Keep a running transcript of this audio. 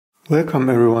Welcome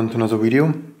everyone to another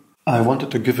video. I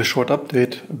wanted to give a short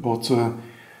update about the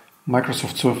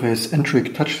Microsoft Surface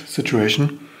N-trig touch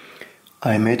situation.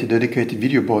 I made a dedicated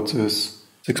video about this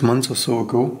 6 months or so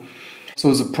ago.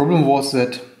 So the problem was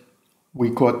that we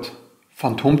got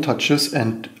phantom touches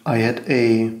and I had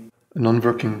a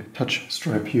non-working touch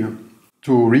stripe here.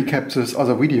 To recap this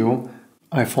other video,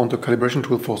 I found a calibration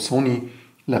tool for Sony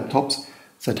laptops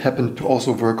that happened to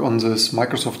also work on this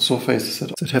Microsoft Surface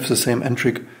that have the same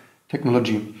N-trig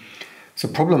technology. The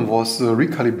problem was the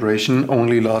recalibration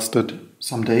only lasted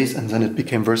some days and then it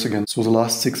became worse again. So the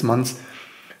last 6 months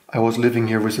I was living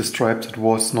here with a stripe that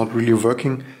was not really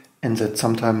working and that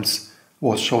sometimes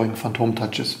was showing phantom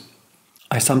touches.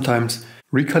 I sometimes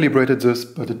recalibrated this,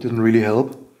 but it didn't really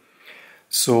help.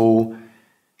 So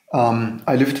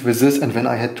I lived with this, and when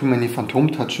I had too many phantom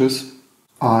touches,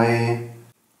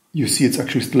 you see it's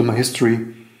actually still in my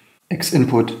history, X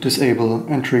input, disable,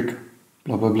 N-trig,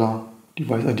 blah blah blah,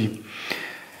 device ID.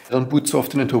 I don't boot so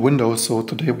often into Windows, so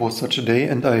today was such a day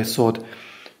and I thought,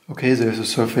 okay, there's a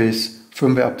Surface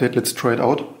firmware update, let's try it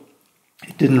out.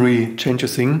 It didn't really change a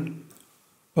thing,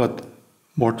 but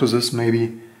more to this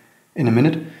maybe in a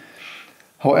minute.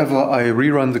 However, I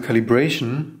rerun the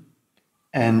calibration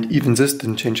and even this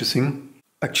didn't change a thing.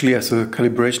 Actually, as the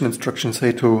calibration instructions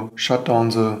say to shut down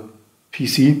the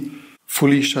PC,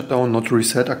 fully shut down, not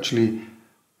reset, actually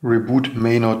reboot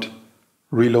may not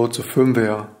reload the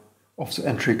firmware of the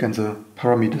N-trig and the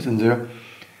parameters in there.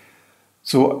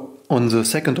 So on the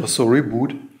second or so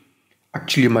reboot,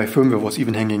 actually my firmware was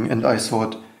even hanging and I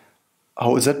thought,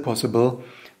 how is that possible?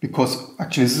 Because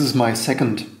actually this is my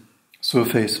second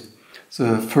Surface.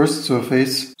 The first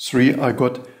Surface 3 I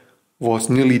got was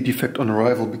nearly defect on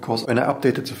arrival because when I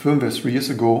updated the firmware 3 years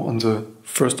ago on the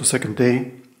first or second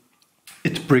day,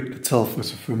 it bricked itself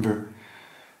with the firmware.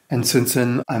 And since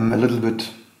then I'm a little bit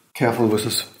careful with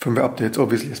this firmware updates,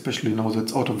 obviously, especially now that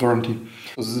it's out of warranty.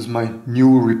 So this is my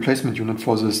new replacement unit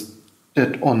for this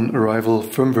dead on arrival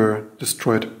firmware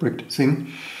destroyed bricked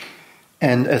thing.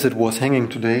 And as it was hanging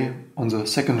today on the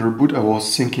second reboot, I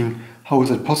was thinking, how is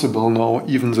it possible now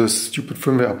even this stupid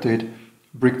firmware update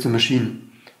bricked the machine?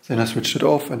 Then I switched it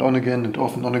off and on again and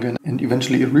off and on again, and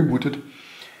eventually it rebooted.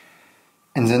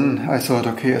 And then I thought,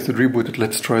 okay, as it rebooted,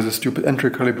 let's try the stupid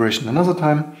N-trig calibration another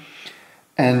time.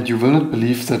 And you will not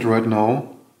believe that right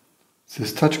now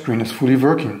this touchscreen is fully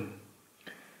working.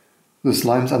 The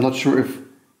slimes, I'm not sure if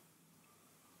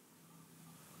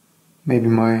maybe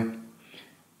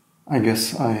I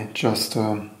guess I just,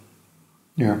 the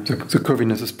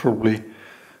curviness is probably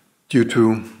due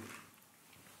to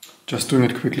just doing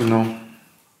it quickly now.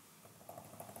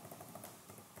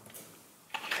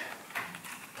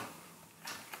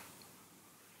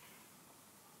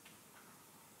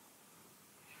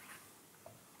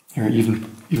 Yeah,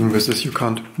 even with this you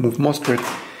can't move more straight.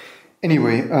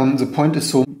 Anyway, the point is,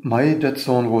 so my dead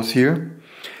zone was here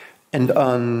and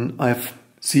I've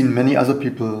seen many other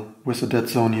people with a dead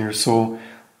zone here, so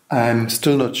I'm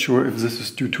still not sure if this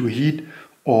is due to heat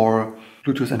or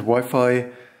Bluetooth and Wi-Fi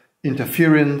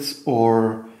interference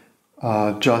or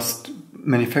just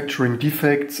manufacturing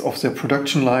defects of their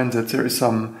production line, that there is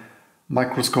some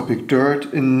microscopic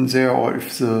dirt in there, or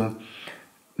if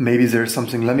maybe there's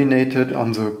something laminated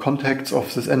on the contacts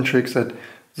of this N-trig that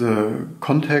the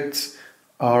contacts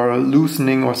are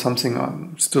loosening or something.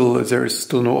 There is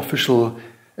still no official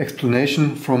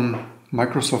explanation from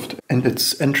Microsoft and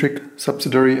its N-trig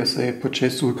subsidiary as they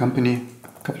purchased to a company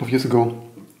a couple of years ago.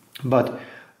 But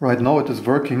right now it is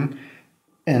working,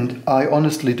 and I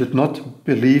honestly did not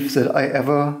believe that I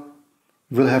ever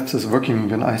will have this working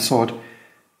again. I thought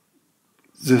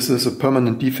this is a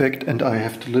permanent defect and I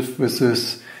have to live with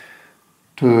this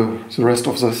to the rest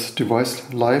of this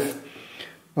device life.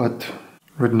 But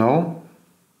right now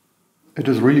it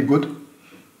is really good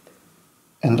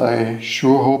and I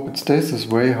sure hope it stays this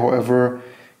way. However,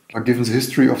 given the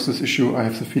history of this issue, I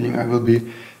have the feeling I will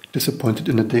be disappointed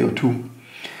in a day or two.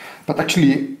 But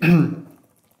actually I'm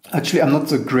not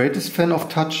the greatest fan of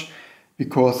touch,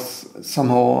 because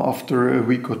somehow after a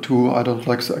week or two I don't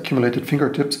like the accumulated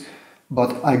fingertips.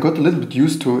 But I got a little bit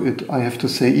used to it, I have to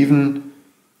say. Even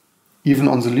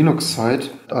on the Linux side,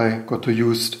 I got to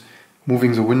use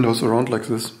moving the windows around like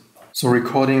this. So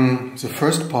recording the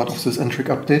first part of this N-trig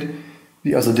update,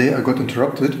 the other day I got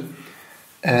interrupted.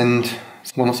 And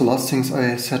one of the last things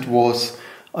I said was,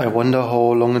 I wonder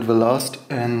how long it will last.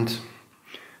 And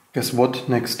guess what,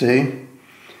 next day.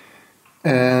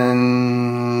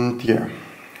 And yeah,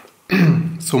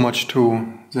 so much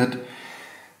to that.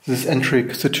 This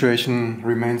N-trig situation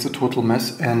remains a total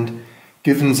mess, and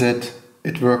given that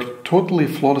it worked totally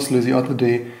flawlessly the other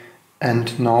day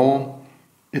and now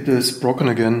it is broken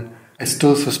again. I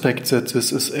still suspect that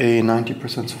this is a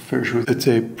 90% software issue that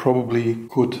they probably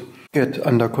could get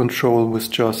under control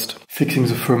with just fixing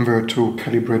the firmware to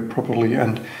calibrate properly.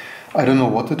 And I don't know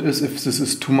what it is, if this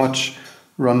is too much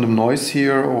random noise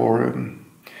here, or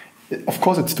of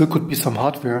course it still could be some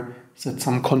hardware that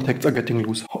some contacts are getting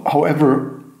loose.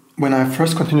 However, when I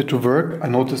first continued to work, I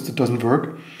noticed it doesn't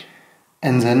work.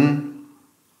 And then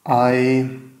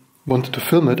I wanted to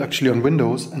film it actually on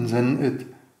Windows, and then it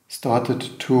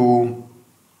started to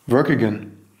work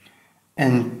again.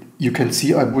 And you can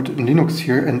see I booted in Linux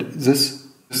here, and this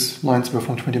lines were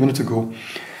from 20 minutes ago.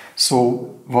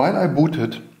 So while I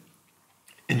booted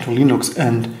into Linux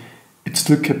and it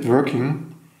still kept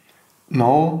working,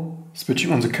 now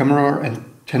switching on the camera, and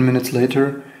 10 minutes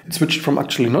later it switched from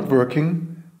actually not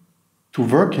working to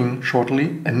working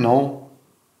shortly, and now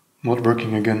not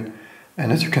working again.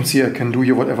 And as you can see, I can do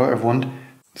here whatever I want.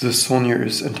 The zone here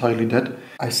is entirely dead.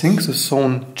 I think the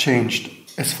zone changed.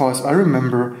 As far as I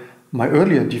remember, my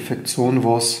earlier defect zone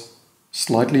was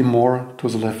slightly more to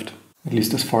the left, at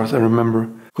least as far as I remember.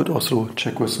 Could also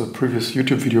check with the previous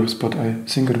YouTube videos, but I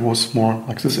think it was more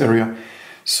like this area.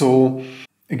 So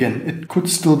again, it could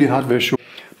still be a hardware issue,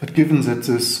 but given that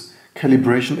this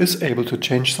calibration is able to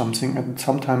change something, and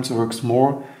sometimes it works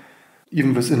more,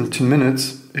 even within 10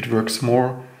 minutes, it works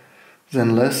more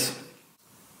than less.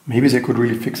 Maybe they could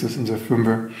really fix this in their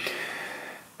firmware.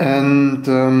 And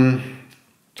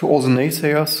to all the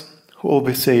naysayers who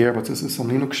always say, yeah, but this is some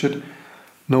Linux shit.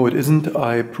 No, it isn't.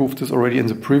 I proved this already in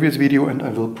the previous video, and I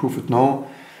will prove it now.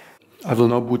 I will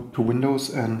now boot to Windows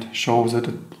and show that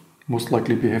it most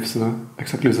likely behaves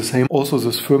exactly the same. Also,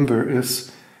 this firmware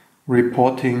is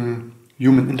reporting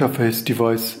human interface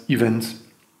device events,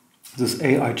 this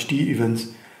AHD events.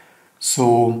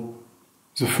 So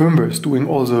the firmware is doing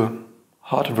all the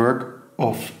hard work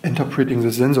of interpreting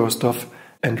the sensor stuff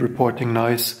and reporting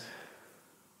nice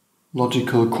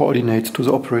logical coordinates to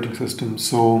the operating system.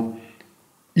 So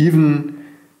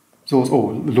even those,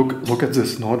 oh, look at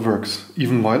this, now it works,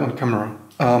 even while on camera.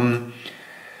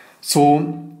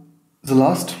 So the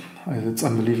last, it's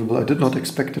unbelievable, I did not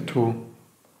expect it to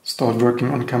start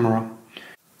working on camera.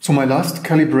 So my last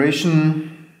calibration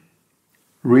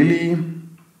really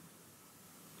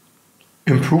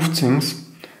improved things,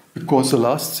 because the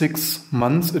last 6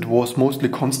 months it was mostly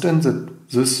constant that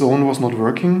this zone was not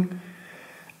working.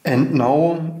 And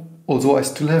now, although I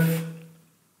still have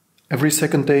every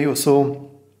second day or so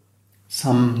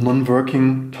some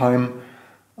non-working time,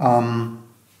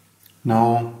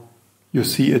 now you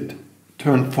see it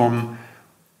turn from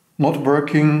not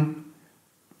working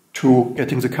to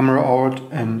getting the camera out,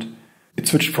 and it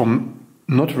switched from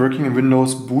not working in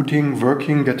Windows, booting,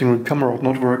 working, getting the camera out,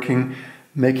 not working,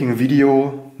 making a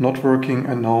video, not working,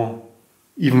 and now,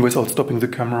 even without stopping the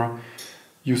camera,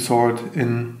 you saw it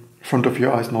in front of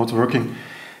your eyes, now it's working.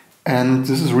 And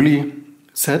this is really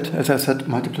sad. As I said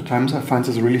multiple times, I find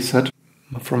this really sad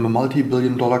from a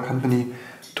multi-billion-dollar company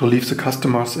to leave the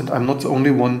customers, and I'm not the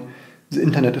only one. The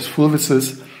internet is full with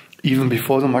this. Even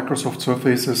before the Microsoft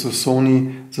Surfaces, the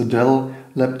Sony, the Dell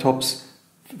laptops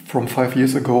from 5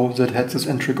 years ago that had this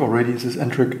N-trig already, this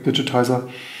N-trig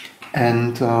digitizer.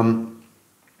 And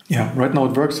yeah, right now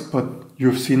it works, but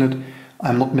you've seen it.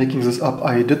 I'm not making this up.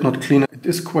 I did not clean it. It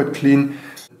is quite clean,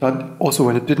 but also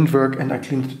when it didn't work and I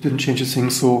cleaned it, didn't change the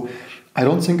thing. So I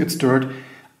don't think it's dirt.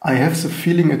 I have the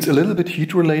feeling it's a little bit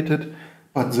heat related,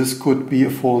 but this could be a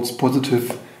false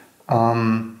positive.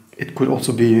 It could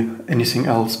also be anything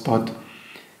else, but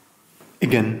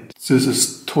again, this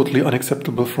is totally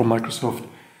unacceptable from Microsoft.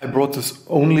 I brought this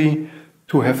only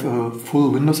to have a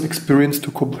full Windows experience, to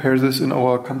compare this in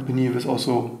our company with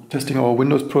also testing our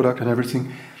Windows product and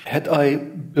everything. Had I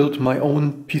built my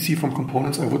own PC from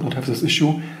components, I would not have this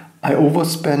issue. I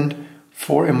overspent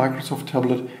for a Microsoft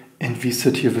tablet, and we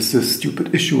sit here with this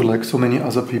stupid issue like so many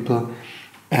other people.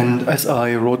 And as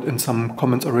I wrote in some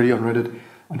comments already on Reddit,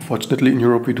 unfortunately in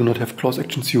Europe we do not have class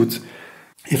action suits.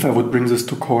 If I would bring this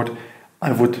to court,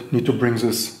 I would need to bring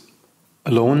this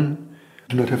alone.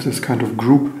 I do not have this kind of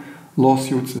group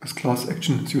lawsuits as class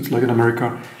action suits like in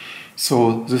America.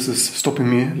 So this is stopping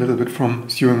me a little bit from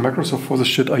suing Microsoft for this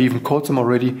shit. I even called them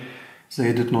already.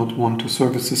 They did not want to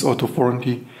service this out of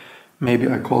warranty. Maybe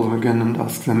I call them again and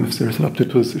ask them if there is an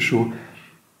update to this issue.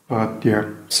 But yeah,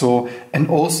 so, and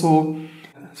also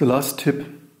the last tip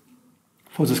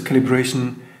for this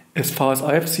calibration, as far as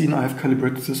I have seen, I have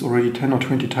calibrated this already 10 or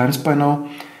 20 times by now.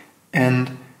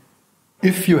 And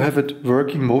if you have it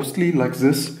working mostly like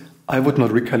this, I would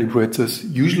not recalibrate this.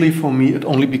 Usually for me, it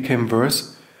only became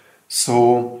worse.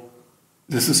 So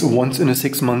this is a once in a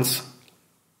 6 months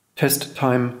test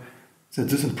time that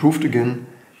this improved again.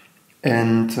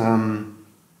 And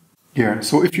yeah,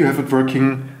 so if you have it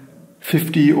working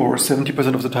 50 or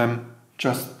 70% of the time,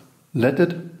 just let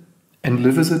it and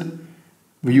live with it.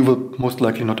 You will most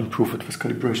likely not improve it with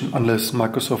calibration unless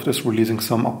Microsoft is releasing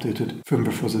some updated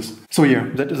firmware for this. So yeah,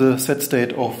 that is a set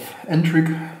state of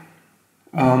N-trig.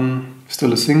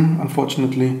 Still a thing,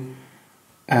 unfortunately.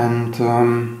 And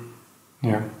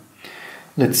yeah,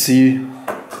 let's see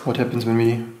what happens when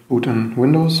we boot in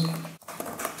Windows.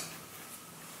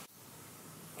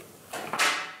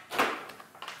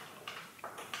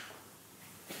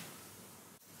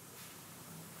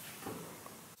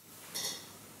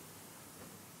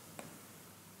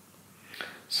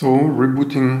 So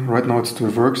rebooting right now, it still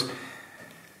works.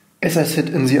 As I said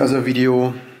in the other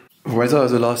video, whether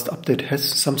the last update has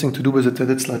something to do with it, that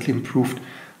it's slightly improved.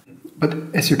 But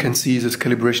as you can see, this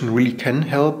calibration really can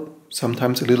help,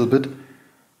 sometimes a little bit,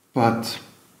 but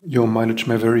your mileage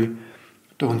may vary.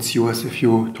 Don't sue us if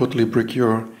you totally brick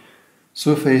your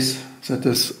surface. That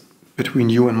is between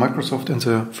you and Microsoft and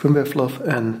the firmware fluff,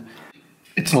 and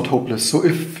it's not hopeless. So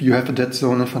if you have a dead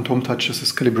zone and Phantom touches,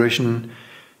 this calibration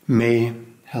may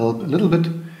help a little bit,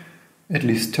 at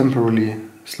least temporarily,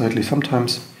 slightly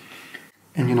sometimes.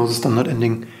 And you know, this is not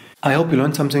ending. I hope you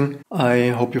learned something.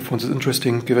 I hope you found this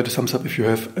interesting. Give it a thumbs up if you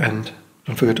have, and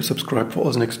don't forget to subscribe for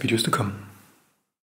all the next videos to come.